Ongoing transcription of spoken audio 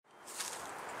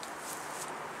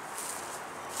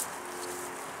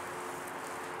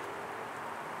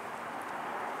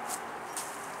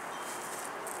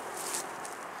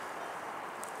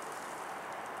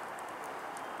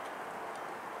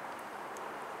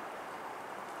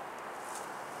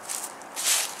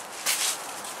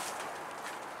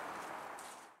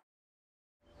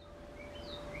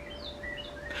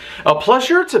A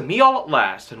pleasure to meet all at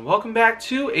last, and welcome back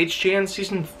to HGN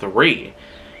Season 3.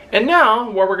 And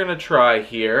now, what we're going to try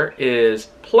here is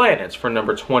planets for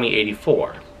number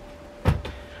 2084.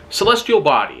 Celestial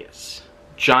bodies.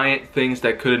 Giant things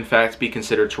that could in fact be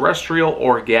considered terrestrial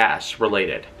or gas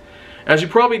related. As you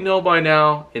probably know by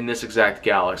now, in this exact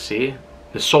galaxy,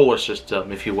 the solar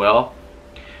system if you will,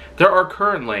 there are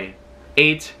currently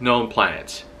 8 known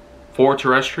planets. 4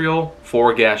 terrestrial,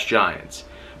 4 gas giants,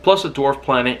 plus a dwarf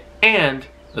planet and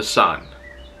the sun.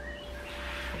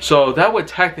 So that would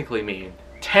technically mean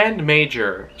 10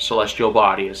 major celestial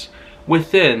bodies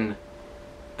within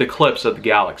the eclipse of the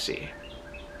galaxy.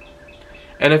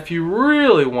 And if you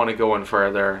really want to go in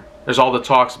further, there's all the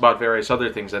talks about various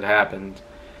other things that happened,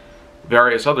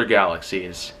 various other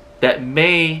galaxies that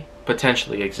may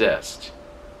potentially exist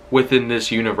within this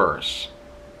universe.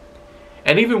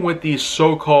 And even with these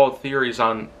so-called theories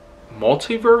on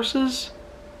multiverses,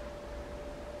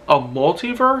 a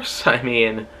multiverse? I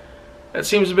mean, that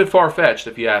seems a bit far-fetched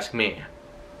if you ask me.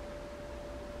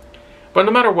 But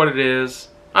no matter what it is,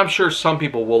 I'm sure some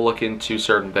people will look into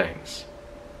certain things.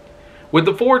 With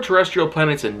the 4 terrestrial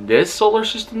planets in this solar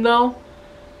system though,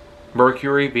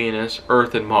 Mercury, Venus,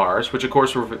 Earth, and Mars, which of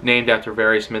course were named after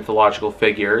various mythological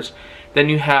figures, then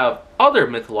you have other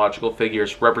mythological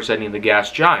figures representing the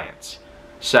gas giants,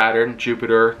 Saturn,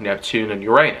 Jupiter, Neptune, and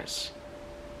Uranus.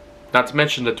 Not to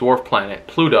mention the dwarf planet,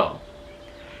 Pluto.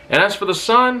 And as for the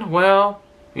sun, well,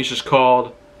 he's just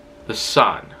called the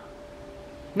Sun.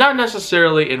 Not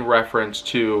necessarily in reference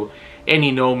to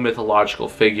any known mythological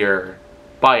figure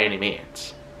by any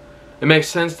means. It makes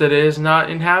sense that it is not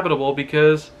inhabitable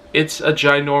because it's a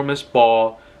ginormous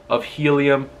ball of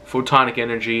helium, photonic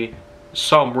energy,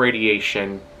 some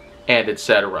radiation, and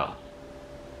etc.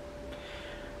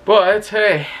 But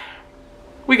hey,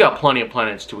 we got plenty of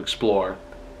planets to explore,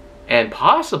 and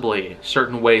possibly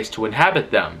certain ways to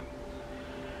inhabit them.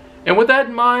 And with that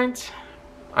in mind,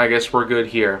 I guess we're good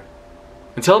here.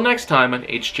 Until next time on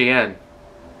HGN.